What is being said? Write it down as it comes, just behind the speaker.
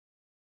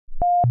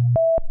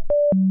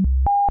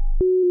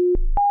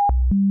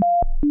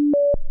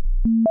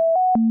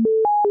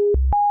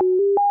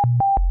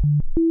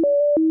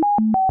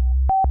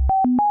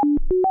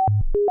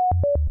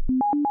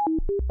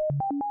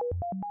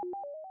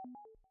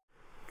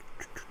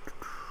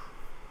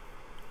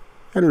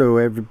Hello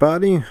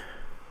everybody,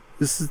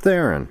 this is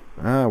Theron.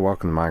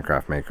 Welcome to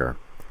Minecraft Maker.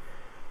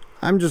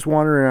 I'm just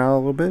wandering out a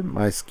little bit.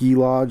 My ski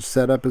lodge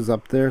setup is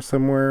up there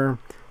somewhere.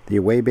 The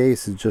away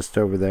base is just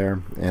over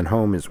there, and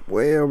home is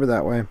way over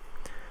that way.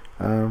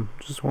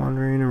 Just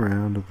wandering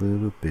around a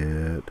little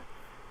bit,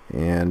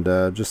 and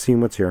just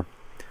seeing what's here.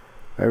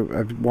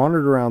 I've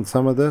wandered around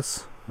some of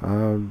this,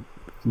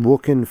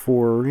 looking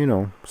for, you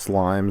know,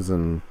 slimes,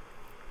 and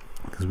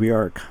because we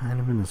are kind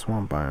of in a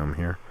swamp biome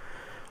here.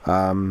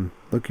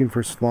 Looking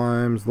for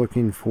slimes,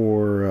 looking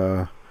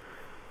for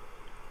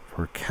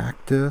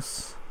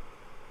cactus.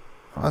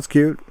 Oh, that's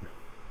cute.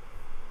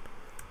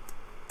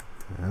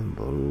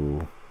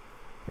 Hello.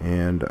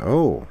 And,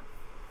 oh.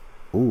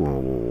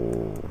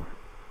 Ooh.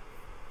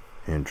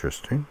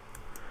 Interesting.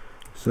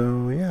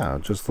 So, yeah,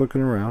 just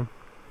looking around.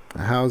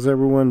 How's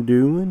everyone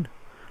doing?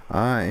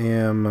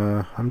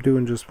 I'm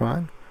doing just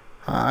fine.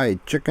 Hi,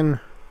 chicken.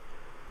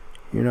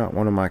 You're not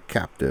one of my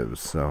captives,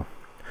 so.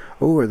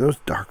 Oh, are those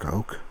dark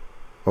oak?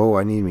 Oh,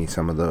 I need me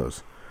some of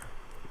those.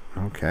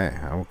 Okay,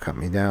 I will cut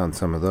me down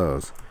some of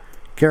those.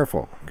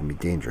 Careful, it can be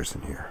dangerous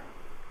in here.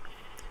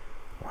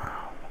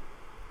 Wow.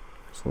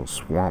 This little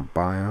swamp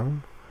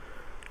biome.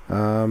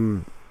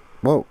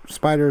 Whoa,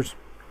 spiders.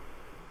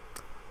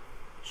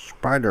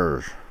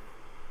 Spiders.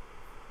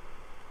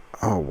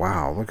 Oh,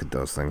 wow, look at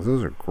those things.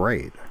 Those are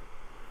great.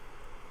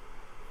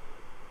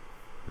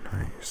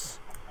 Nice.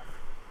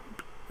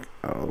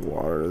 Out of the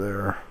water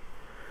there.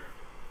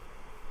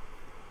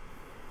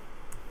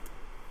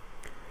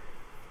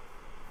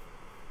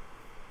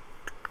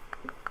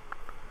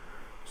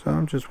 So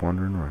I'm just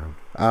wandering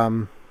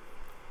around.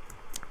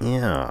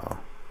 Yeah.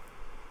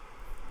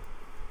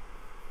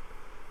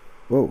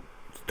 Whoa,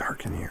 it's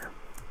dark in here.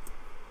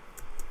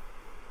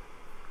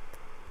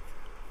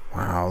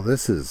 Wow,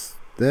 this is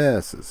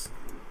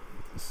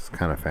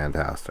kind of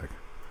fantastic.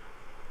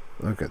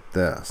 Look at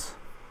this.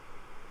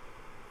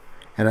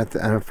 And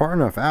I'm far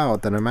enough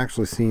out that I'm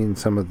actually seeing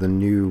some of the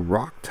new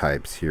rock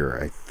types here,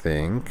 I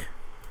think.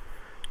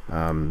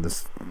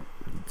 This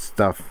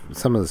stuff,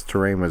 some of this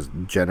terrain was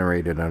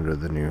generated under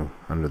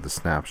the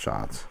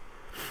snapshots,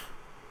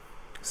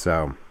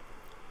 so,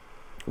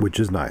 which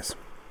is nice.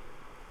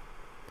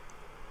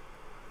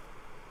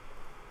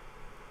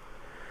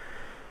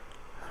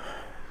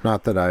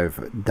 Not that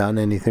I've done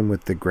anything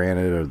with the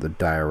granite or the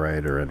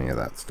diorite or any of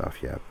that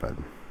stuff yet, but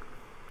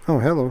oh,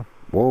 hello.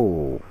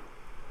 Whoa,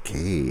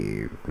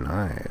 cave.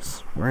 Nice.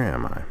 Where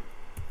am I?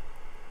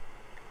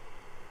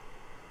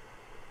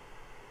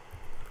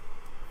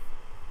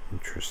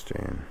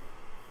 Interesting.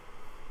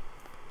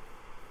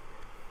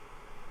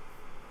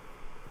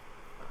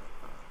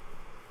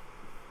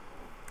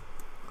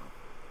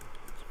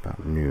 It's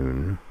about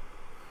noon.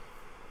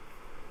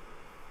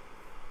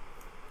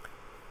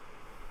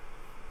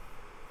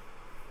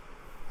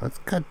 Let's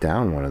cut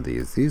down one of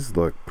these. These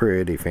look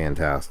pretty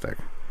fantastic.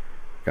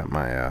 Got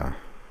my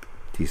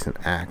decent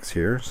axe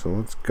here, so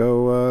let's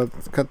go.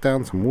 Let's cut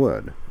down some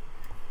wood.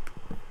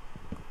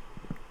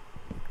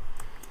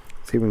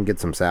 See if we can get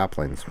some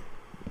saplings.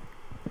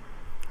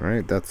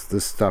 Alright,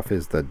 this stuff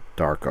is the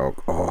dark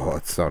oak. Oh,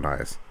 it's so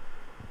nice.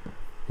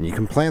 And you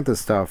can plant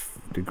this stuff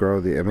to grow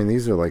I mean,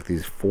 these are like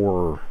these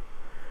 4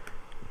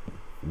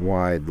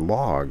 wide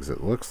logs,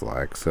 it looks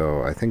like.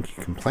 So I think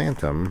you can plant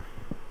them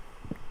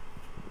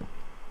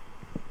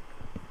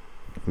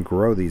and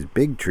grow these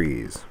big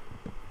trees,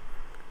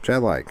 which I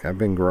like. I've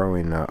been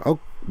growing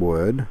oak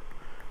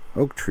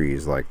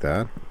trees like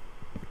that.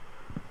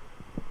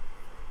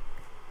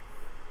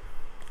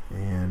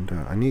 And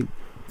I need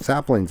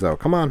saplings though.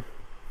 Come on.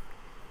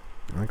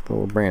 I like the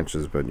little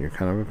branches, but you're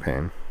kind of a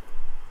pain.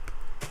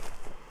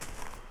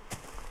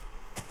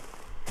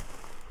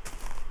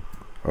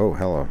 Oh,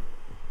 hello.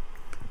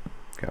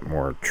 Got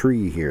more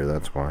tree here,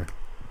 that's why.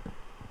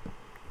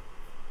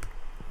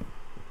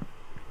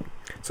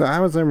 So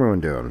how is everyone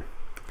doing?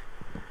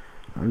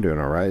 I'm doing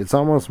alright. It's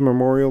almost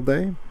Memorial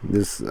Day.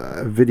 This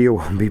video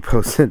will be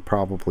posted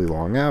probably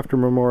long after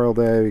Memorial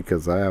Day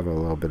because I have a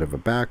little bit of a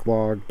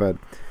backlog, but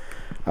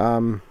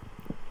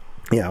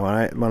yeah,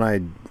 when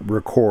I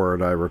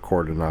record, I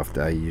record enough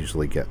that I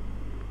usually get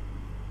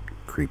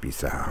creepy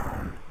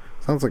sound.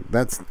 Sounds like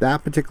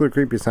that particular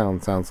creepy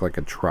sound sounds like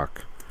a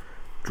truck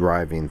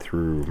driving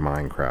through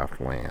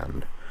Minecraft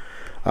land.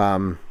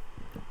 Come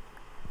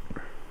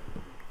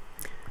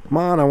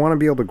on, I want to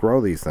be able to grow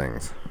these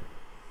things.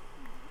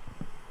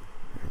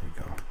 There we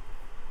go.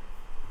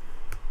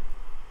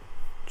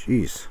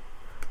 Jeez,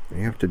 what do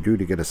you have to do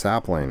to get a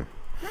sapling?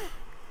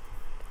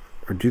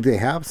 Or do they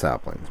have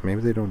saplings?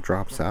 Maybe they don't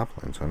drop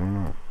saplings. I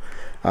don't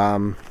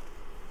know.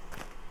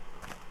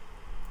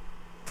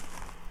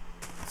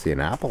 See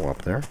an apple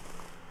up there.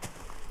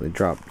 They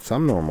drop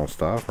some normal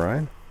stuff,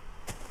 right?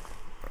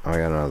 Oh, I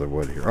got another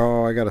wood here.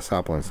 Oh, I got a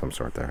sapling of some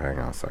sort there. Hang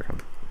on a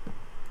second.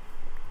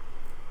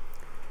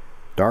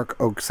 Dark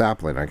oak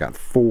sapling. I got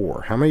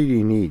 4. How many do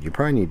you need? You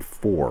probably need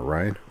 4,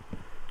 right?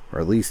 Or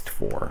at least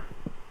 4.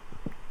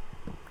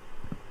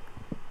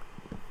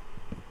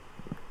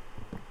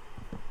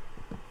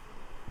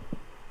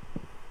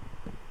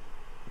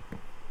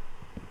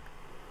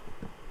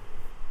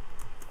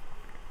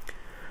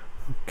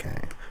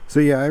 Okay. So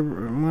yeah,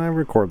 when I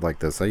record like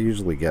this, I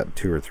usually get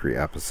 2 or 3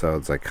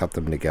 episodes. I cut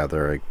them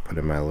together. I put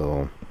in my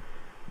little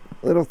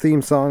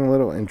theme song,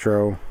 little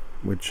intro,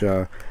 which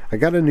I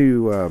got a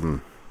new.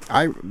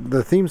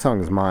 The theme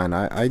song is mine.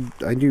 I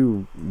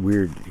do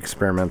weird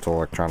experimental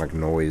electronic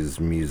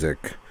noise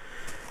music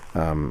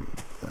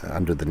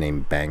under the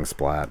name Bang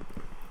Splat.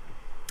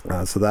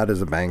 So that is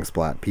a Bang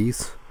Splat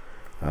piece.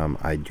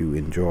 I do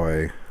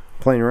enjoy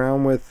playing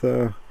around with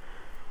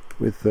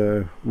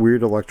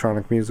weird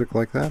electronic music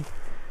like that.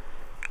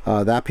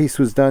 That piece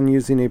was done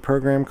using a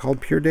program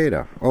called Pure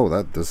Data. Oh,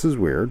 this is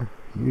weird.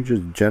 You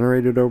just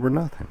generated over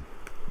nothing.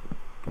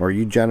 Or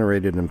you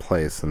generated in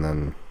place and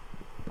then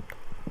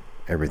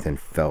everything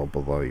fell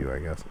below you, I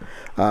guess.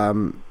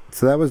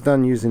 So that was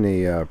done using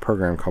a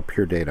program called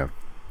Pure Data,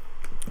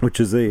 which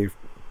is a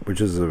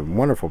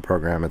wonderful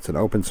program. It's an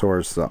open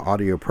source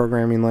audio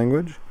programming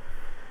language,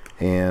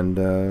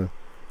 and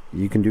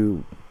you can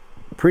do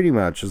pretty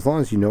much, as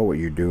long as you know what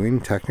you're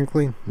doing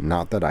technically,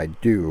 not that I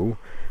do,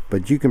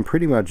 but you can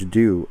pretty much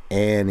do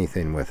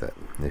anything with it.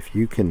 If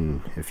you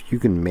can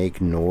make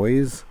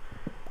noise,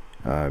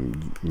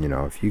 you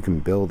know, if you can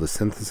build a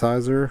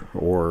synthesizer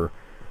or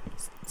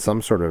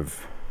some sort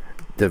of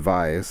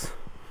device,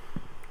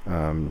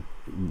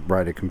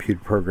 write a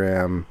computer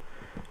program,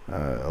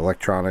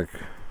 electronic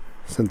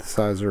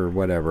synthesizer or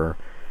whatever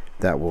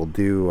that will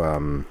do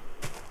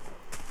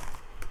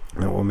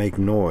that will make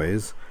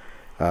noise,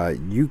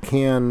 you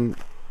can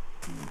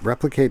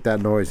replicate that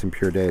noise in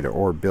Pure Data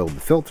or build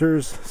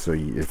filters. So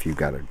if you've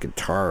got a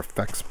guitar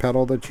effects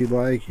pedal that you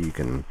like, you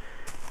can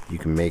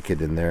make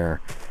it in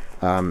there.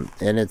 And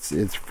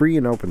it's free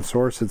and open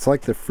source. It's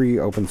like the free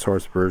open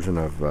source version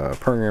of a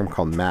program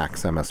called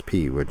Max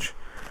MSP, which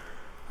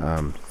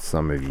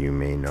some of you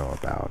may know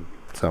about.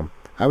 So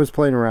I was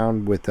playing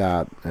around with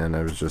that, and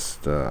I was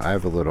just I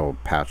have a little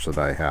patch that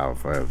I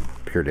have a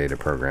Pure Data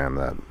program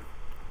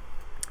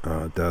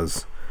that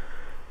does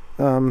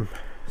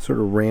sort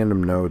of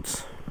random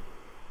notes,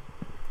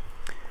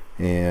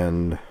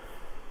 and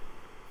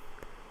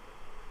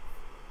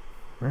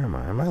where am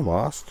I? Am I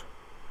lost?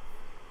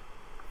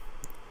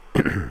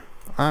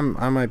 I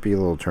might be a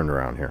little turned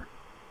around here.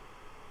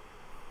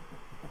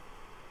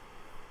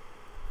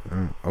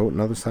 Oh,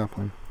 another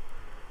sapling.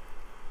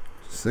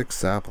 6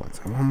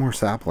 saplings. I want more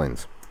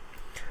saplings.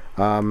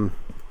 So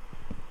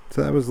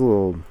that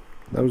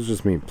was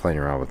just me playing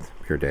around with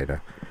Pure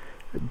Data.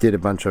 Did a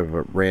bunch of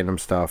random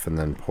stuff and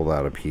then pulled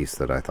out a piece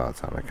that I thought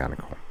sounded kind of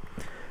cool.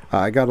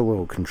 I got a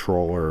little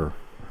controller,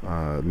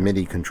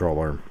 MIDI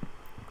controller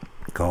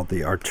called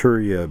the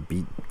Arturia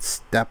Beat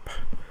Step,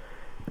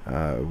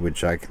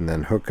 which I can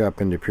then hook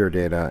up into Pure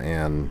Data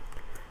and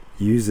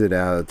use it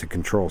to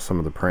control some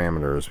of the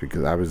parameters,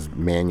 because I was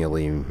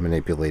manually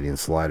manipulating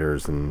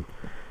sliders and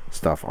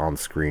stuff on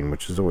screen,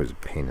 which is always a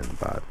pain in the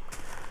butt.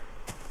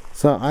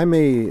 So I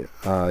may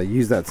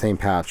use that same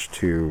patch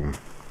to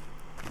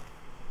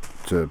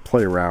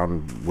play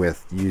around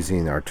with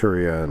using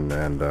Arturia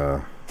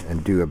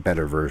and do a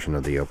better version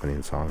of the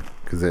opening song,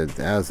 because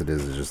as it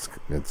is just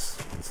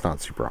it's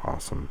not super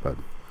awesome,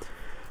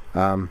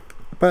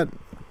 but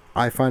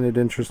I find it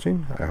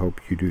interesting. I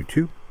hope you do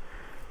too.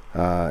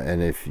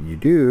 And if you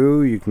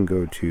do, you can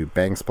go to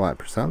Bang Splat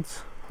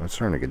Presents. Oh, it's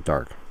starting to get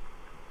dark.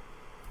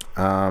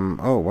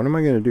 Oh, what am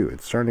I going to do?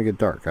 It's starting to get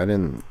dark. I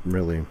didn't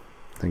really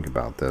think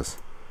about this.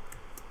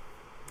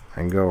 I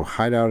can go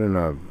hide out in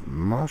a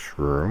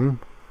mushroom.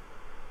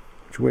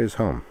 Which way is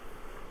home?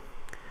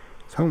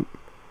 It's home.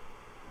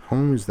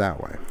 Home is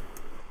that way.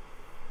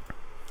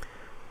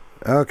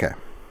 Okay.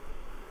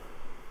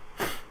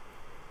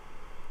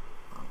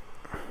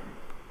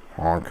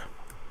 Honk.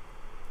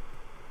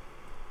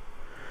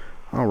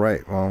 All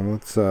right. Well,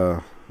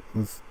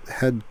 let's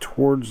head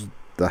towards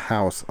the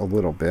house a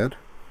little bit,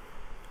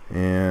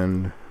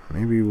 and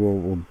maybe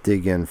we'll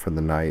dig in for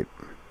the night,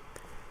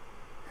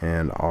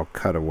 and I'll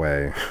cut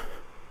away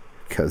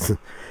because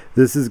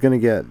this is going to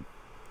get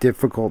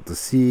difficult to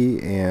see.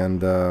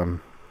 And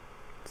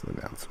let's lay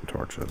down some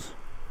torches.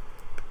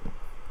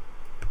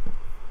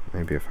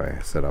 Maybe if I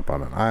set up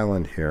on an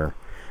island here,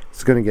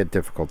 it's going to get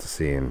difficult to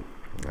see, and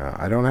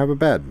I don't have a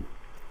bed.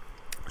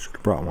 I should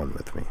have brought one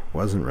with me.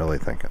 Wasn't really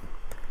thinking.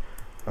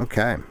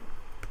 Okay,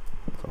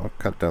 so I'll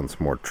cut down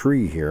some more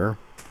tree here,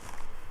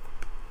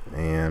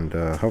 and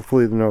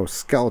hopefully no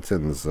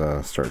skeletons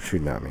start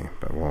shooting at me,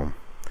 but we'll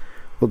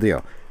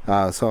deal.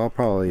 So I'll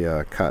probably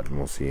cut, and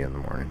we'll see you in the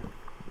morning.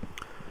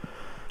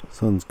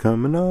 Sun's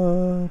coming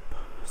up.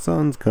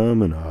 Sun's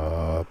coming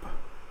up.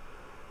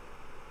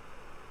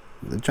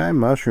 The giant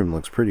mushroom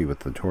looks pretty with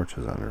the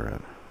torches under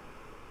it.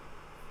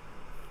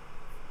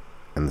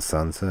 And the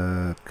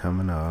sunset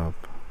coming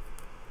up.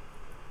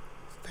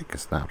 Let's take a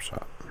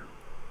snapshot.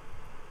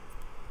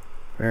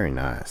 Very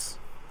nice.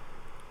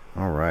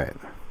 Alright.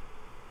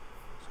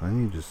 So I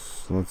need to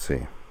let's see.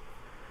 Where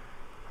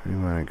do you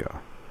want to go?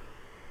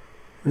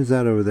 Who's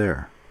that over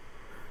there?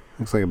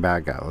 Looks like a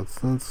bad guy. Let's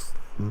go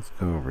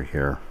over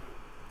here.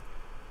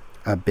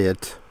 A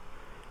bit.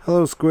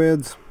 Hello,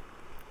 squids.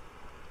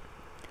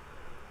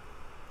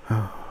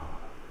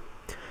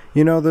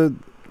 You know,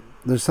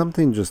 there's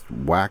something just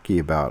wacky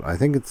about, I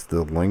think it's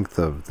the length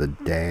of the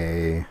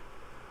day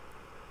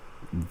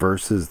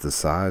versus the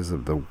size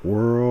of the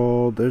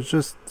world.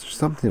 There's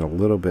something a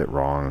little bit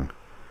wrong.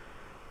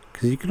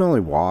 Because you can only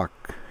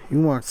walk,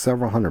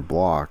 several hundred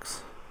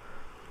blocks.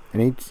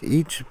 And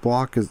each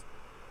block is,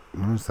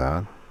 what is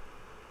that?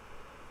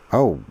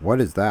 Oh, what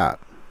is that?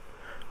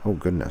 Oh,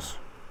 goodness.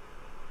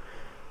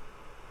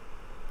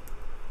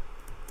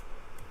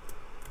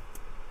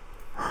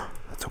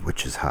 That's a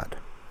witch's hut.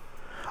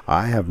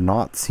 I have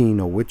not seen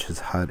a witch's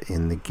hut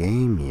in the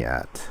game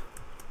yet.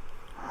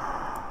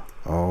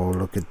 Oh,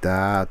 look at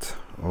that.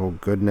 Oh,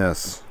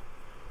 goodness.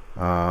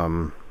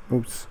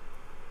 Oops.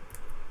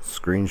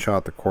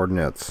 Screenshot the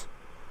coordinates.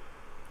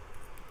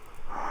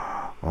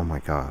 Oh my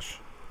gosh.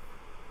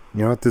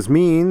 You know what this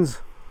means?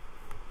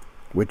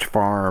 Witch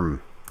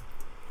farm.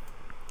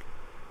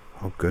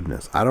 Oh,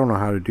 goodness. I don't know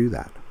how to do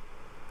that.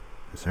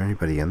 Is there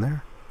anybody in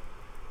there?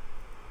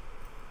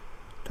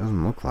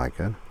 Doesn't look like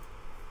it.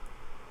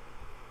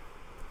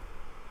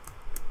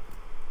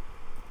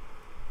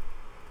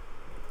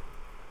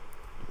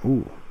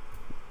 Ooh,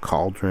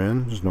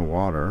 cauldron. There's no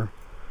water.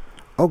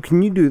 Oh,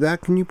 can you do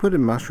that? Can you put a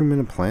mushroom in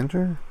a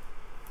planter?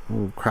 A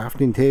little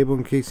crafting table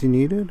in case you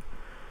need it.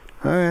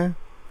 Okay,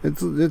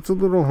 it's a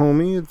little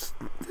homey. It's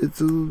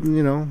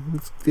you know,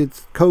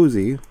 it's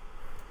cozy.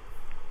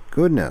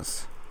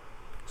 Goodness.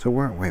 So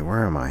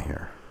where am I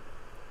here?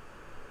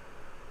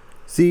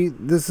 See,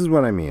 this is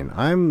what I mean.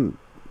 I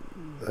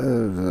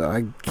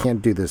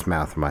can't do this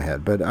math in my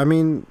head, but I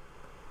mean,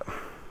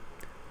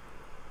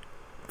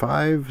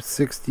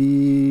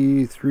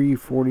 560,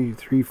 340,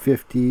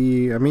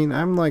 350. I mean,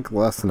 I'm like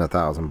less than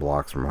 1,000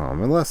 blocks from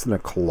home. And less than a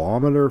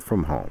kilometer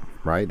from home,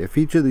 right? If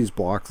each of these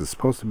blocks is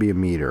supposed to be a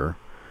meter,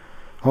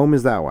 home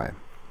is that way.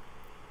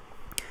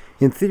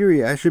 In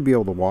theory, I should be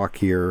able to walk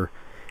here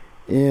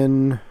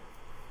in,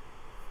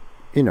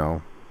 you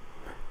know,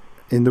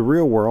 in the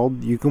real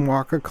world, you can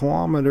walk a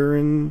kilometer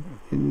in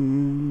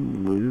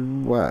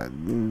what?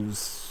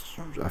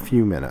 A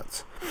few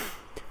minutes.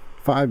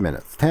 5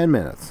 minutes, 10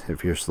 minutes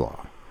if you're slow.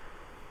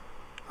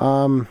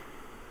 Yeah,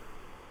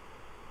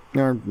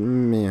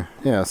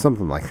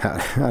 something like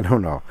that. I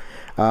don't know.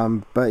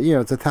 But you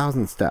know, it's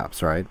 1,000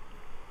 steps, right?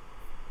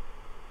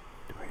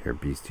 Do I hear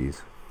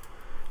beasties?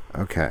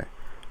 Okay.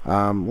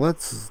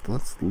 Let's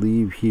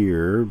leave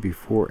here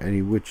before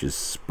any witches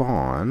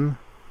spawn.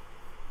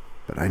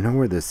 But I know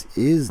where this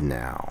is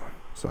now,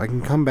 so I can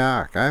come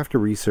back. I have to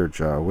research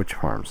witch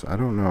farms. I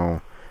don't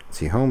know.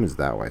 See, home is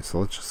that way, so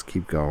let's just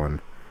keep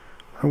going.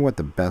 I don't know what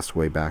the best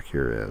way back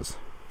here is.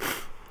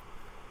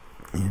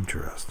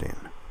 Interesting.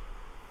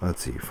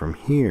 Let's see. From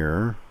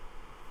here,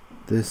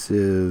 this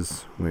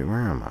is. Wait,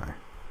 where am I?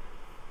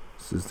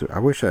 This is. I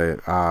wish I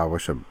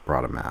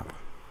brought a map.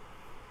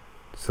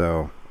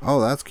 So, oh,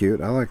 that's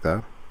cute. I like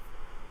that.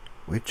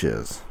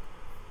 Witches.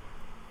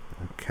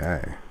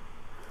 Okay.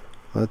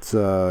 Let's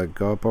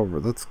go up over.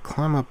 Let's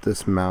climb up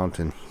this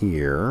mountain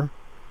here.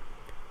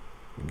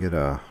 Get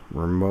a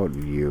remote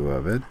view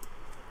of it.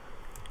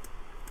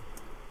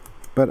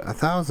 But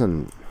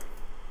 1,000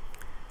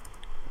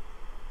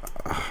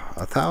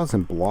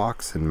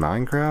 blocks in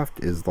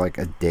Minecraft is like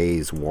a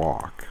day's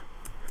walk.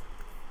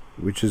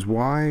 Which is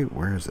why,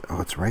 where is it?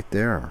 Oh, it's right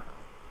there.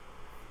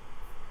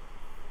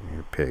 I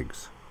hear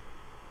pigs.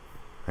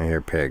 I hear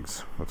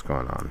pigs. What's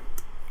going on?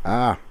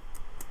 Ah!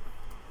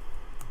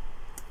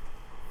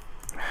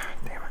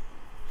 Damn it.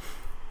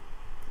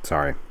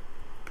 Sorry.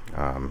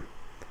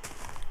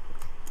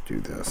 Do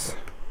this.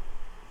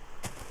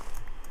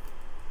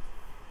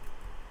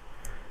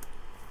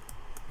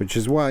 Which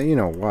is why, you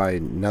know, why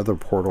nether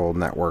portal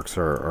networks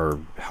are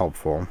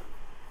helpful.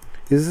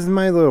 Is this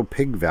my little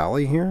pig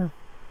valley here?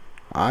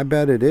 I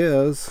bet it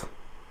is.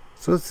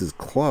 So this is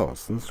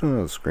close. Let's do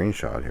another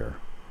screenshot here.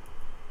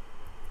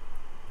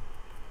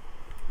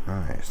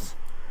 Nice.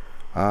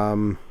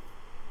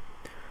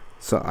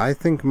 So I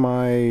think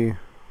my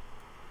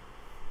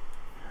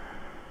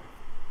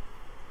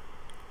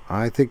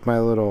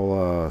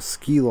little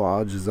ski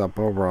lodge is up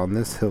over on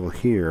this hill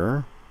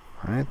here.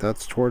 Alright,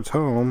 that's towards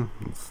home.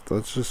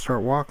 Let's just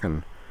start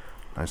walking.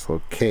 Nice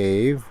little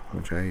cave,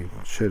 which I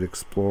should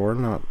explore,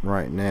 not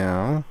right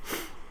now.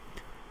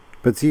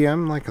 But see,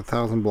 I'm like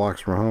 1,000 blocks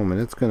from home, and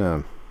it's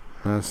gonna.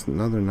 That's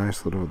another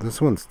nice little.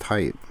 This one's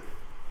tight.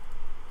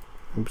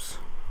 Oops.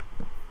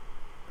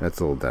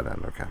 That's a little dead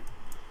end. Okay.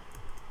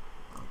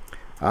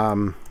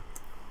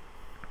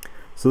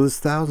 So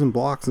this 1,000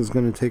 blocks is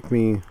gonna take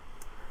me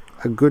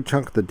a good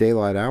chunk of the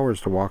daylight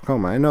hours to walk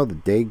home. I know the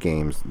day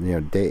games,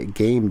 you know,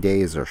 game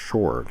days are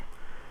short,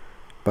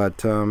 but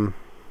is that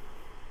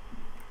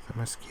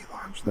my ski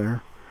lodge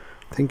there?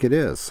 I think it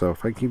is. So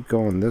if I keep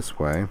going this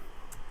way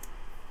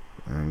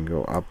and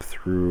go up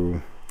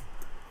through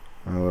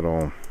A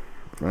little...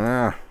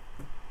 Ah.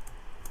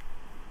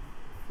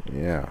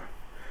 Yeah.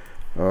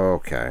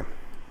 Okay.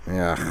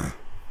 Yeah.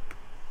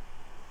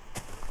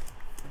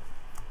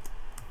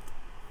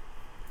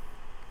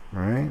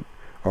 Right?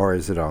 Or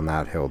is it on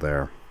that hill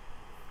there?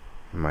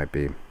 It might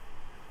be.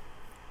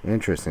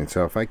 Interesting.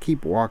 So if I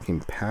keep walking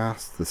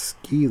past the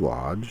ski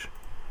lodge...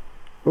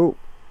 Oh,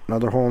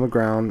 another hole in the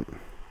ground.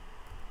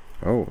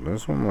 Oh,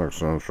 this one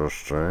looks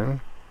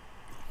interesting.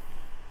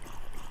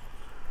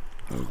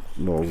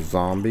 Little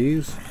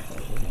zombies.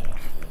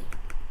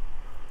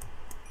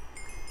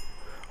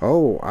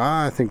 Oh,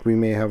 I think we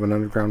may have an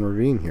underground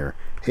ravine here.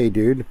 Hey,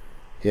 dude.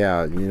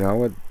 Yeah, you know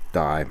what?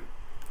 Die.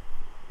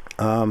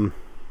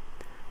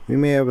 We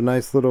may have a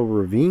nice little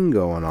ravine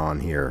going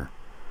on here.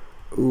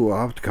 Ooh,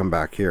 I'll have to come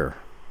back here.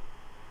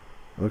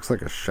 It looks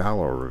like a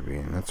shallow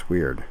ravine. That's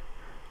weird.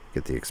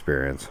 Get the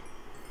experience.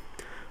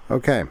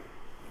 Okay.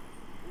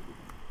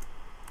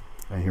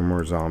 I hear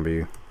more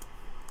zombie.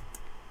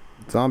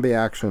 Zombie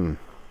action.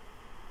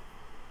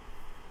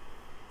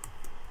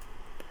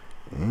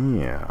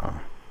 Yeah.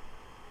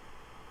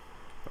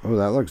 Oh,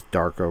 that looks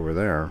dark over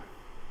there.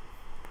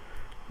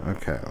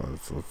 Okay,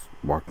 let's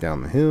walk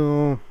down the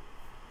hill.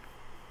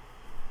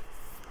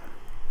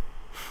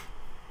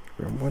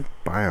 What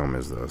biome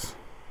is this?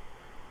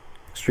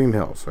 Extreme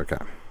hills. Okay.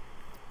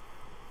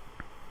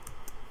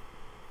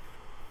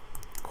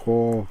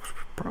 Cool.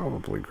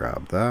 Probably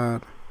grab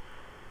that.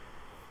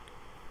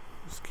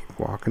 Just keep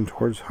walking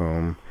towards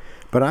home.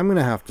 But I'm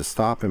gonna have to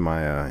stop in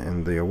my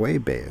in the away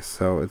base.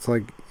 So it's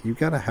like you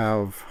have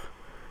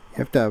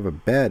to have a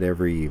bed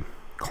every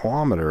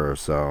kilometer or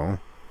so,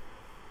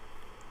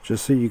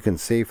 just so you can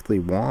safely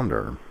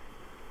wander.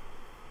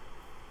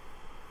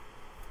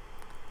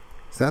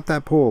 Is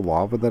that pool of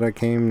lava that I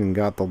came and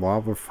got the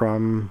lava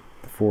from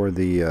for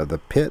the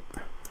pit?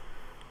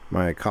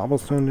 My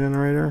cobblestone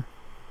generator?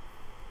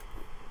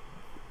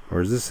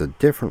 Or is this a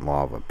different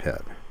lava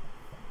pit?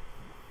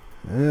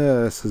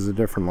 Yeah, this is a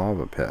different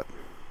lava pit.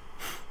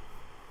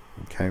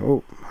 Okay,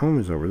 oh, home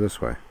is over this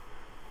way.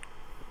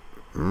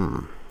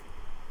 Let's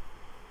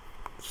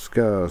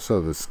go.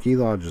 So the ski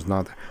lodge is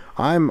not there.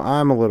 I'm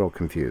a little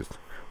confused.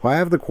 Well, I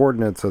have the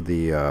coordinates of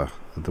the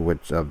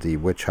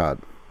witch hut,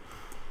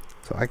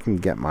 so I can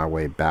get my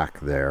way back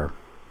there.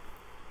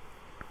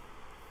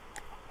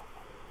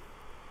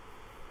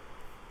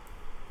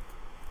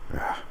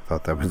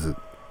 Thought that was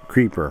a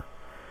creeper.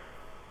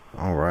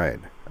 All right.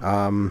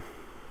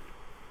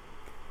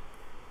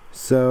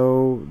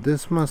 So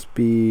this must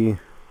be...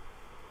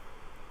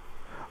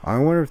 I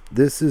wonder if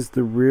this is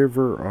the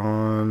river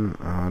on...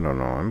 I don't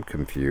know. I'm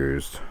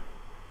confused.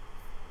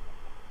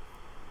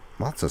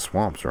 Lots of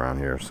swamps around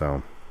here,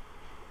 so...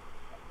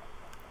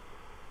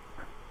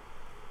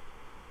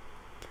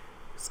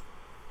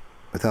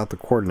 Without the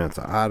coordinates,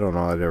 I don't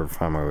know I'd ever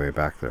find my way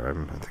back there. I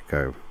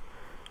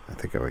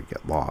think I would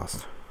get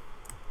lost.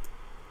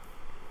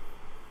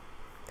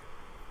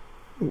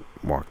 Ooh,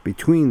 walk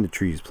between the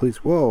trees, please.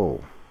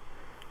 Whoa!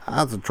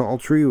 That's a tall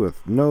tree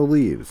with no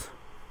leaves.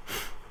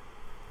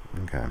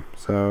 Okay,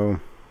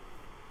 so...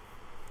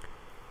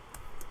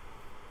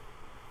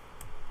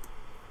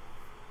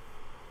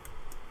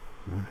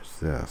 What is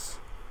this?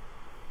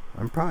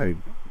 I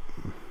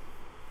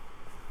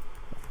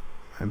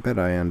bet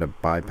I end up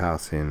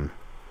bypassing...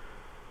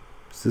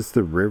 Is this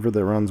the river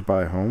that runs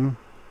by home?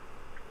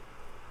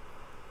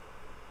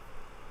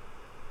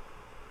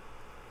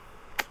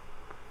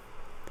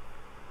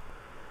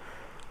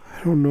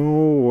 I don't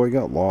know. I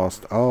got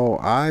lost. Oh,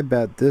 I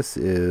bet this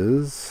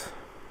is...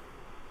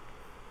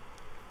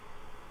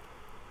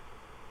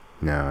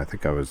 No, I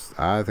think I was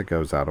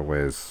out of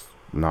ways,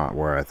 not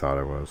where I thought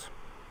I was.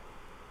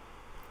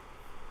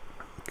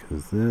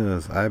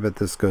 Because I bet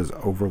this goes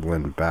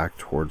overland back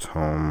towards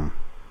home.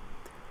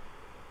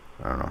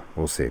 I don't know.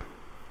 We'll see.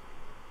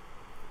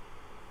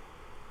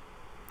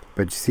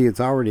 But you see, it's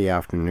already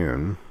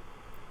afternoon.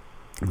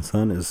 The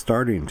sun is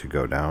starting to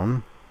go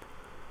down.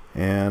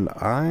 And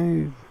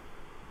oh,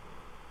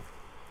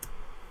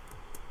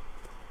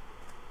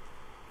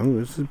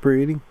 this is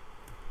pretty.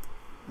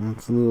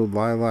 It's a little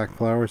lilac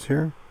flowers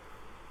here.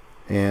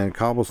 And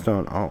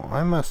cobblestone. Oh,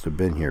 I must have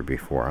been here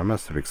before. I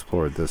must have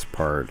explored this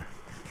part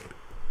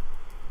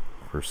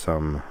for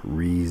some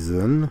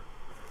reason.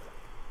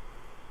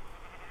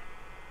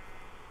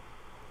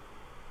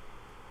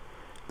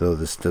 Though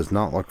this does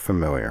not look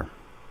familiar.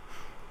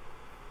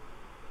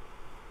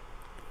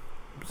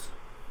 Oops.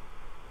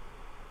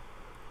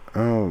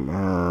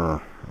 Oh,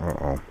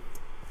 uh-oh.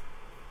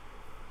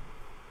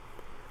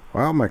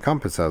 Well, my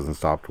compass hasn't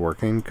stopped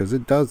working, because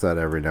it does that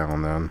every now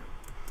and then.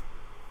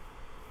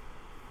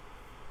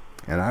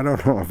 And I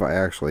don't know if I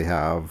actually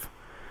have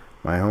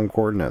my home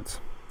coordinates.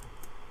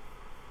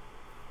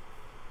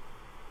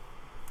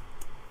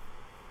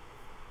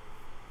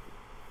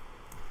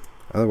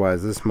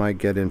 Otherwise, this might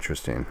get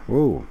interesting.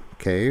 Ooh,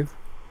 cave.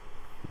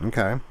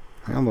 Okay.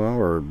 Hello,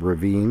 or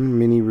ravine,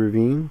 mini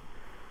ravine.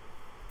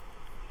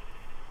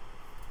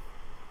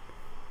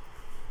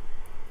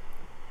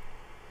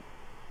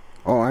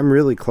 Oh, I'm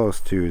really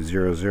close to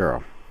 0,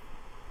 0.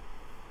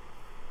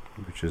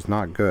 which is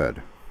not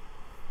good.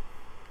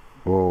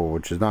 Whoa,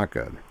 which is not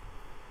good.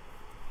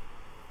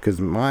 Because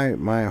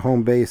my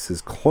home base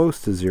is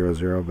close to 0,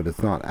 0, but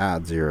it's not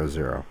at 0,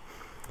 0.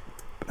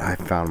 But I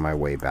found my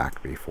way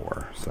back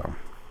before, so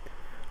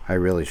I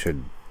really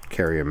should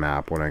carry a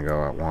map when I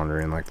go out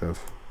wandering like this.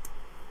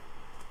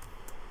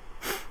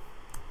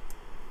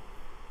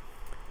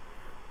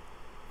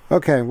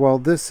 Okay, well,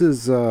 this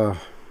is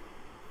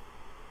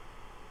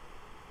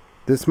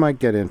this might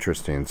get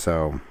interesting.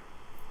 So,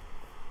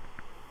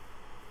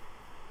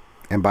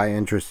 and by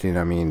interesting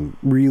I mean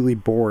really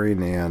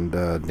boring and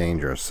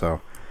dangerous.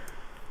 So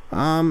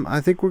I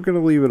think we're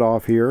gonna leave it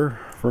off here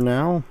for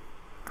now,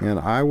 and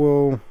I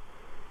will,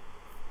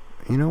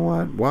 you know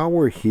what, while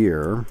we're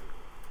here,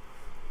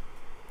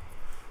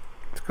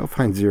 let's go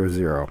find 0,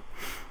 0.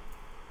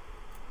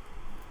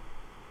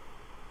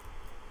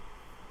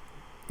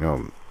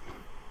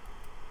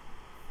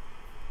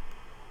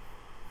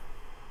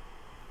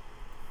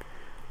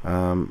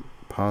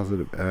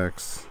 Positive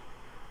X.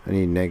 I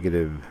need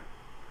negative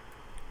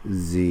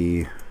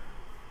Z.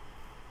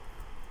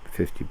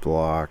 50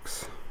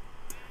 blocks.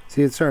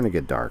 See, it's starting to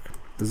get dark.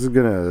 This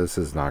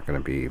is not gonna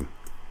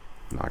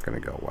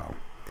go well.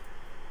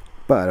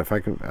 But if I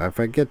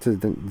get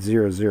to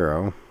 0,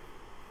 0.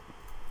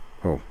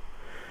 Oh,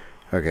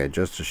 okay,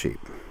 just a sheep.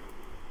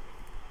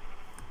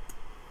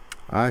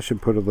 I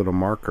should put a little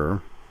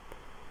marker.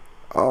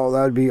 Oh,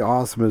 that'd be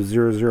awesome if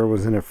 0, 0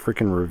 was in a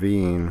freaking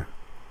ravine.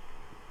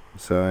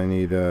 So I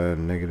need a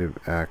negative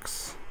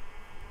X.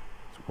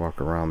 Let's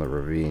walk around the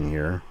ravine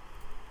here.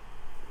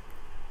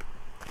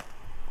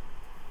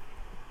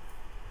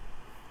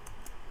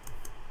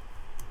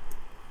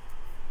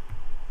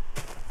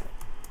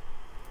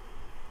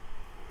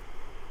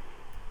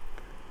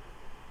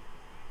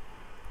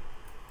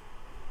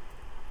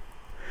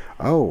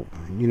 Oh,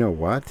 you know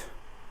what?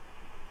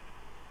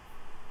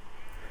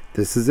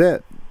 This is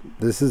it.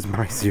 This is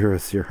my 0,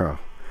 0.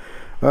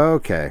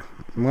 Okay,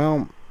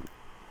 well,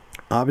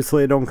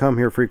 obviously I don't come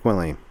here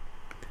frequently,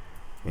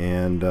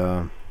 and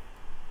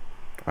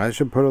I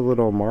should put a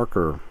little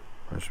marker.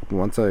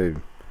 Once I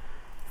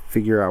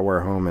figure out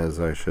where home is,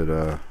 I should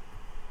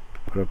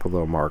put up a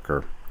little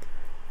marker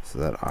so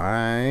that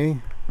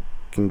I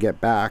can get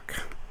back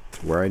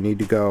to where I need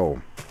to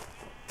go.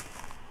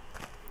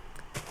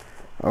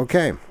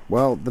 Okay,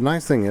 well, the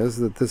nice thing is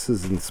that this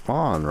is in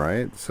spawn,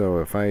 right? So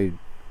if I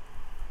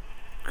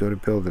go to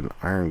build an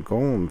iron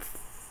golem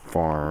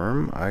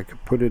farm, I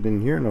could put it in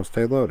here and it'll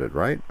stay loaded,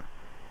 right?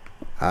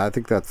 I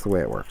think that's the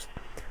way it works.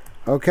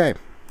 Okay.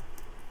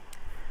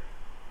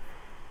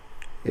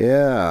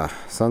 Yeah,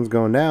 sun's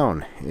going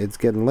down. It's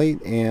getting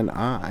late, and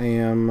I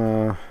am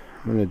I'm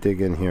gonna dig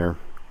in here,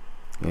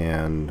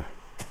 and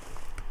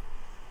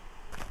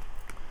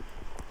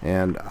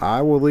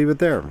I will leave it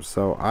there.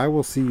 So I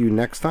will see you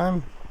next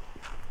time,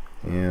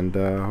 and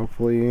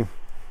hopefully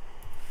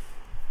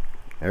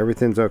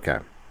everything's okay.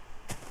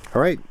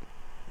 All right.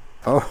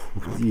 Oh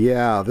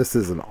yeah, this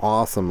is an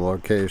awesome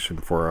location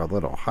for a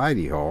little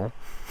hidey hole.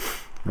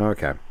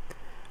 Okay.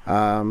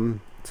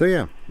 So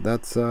yeah,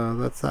 that's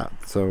that.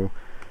 So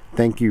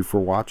thank you for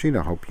watching.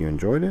 I hope you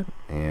enjoyed it,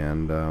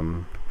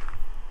 and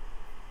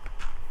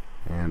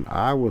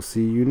I will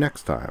see you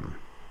next time.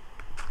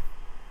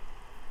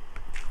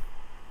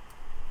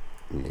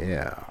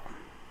 Yeah.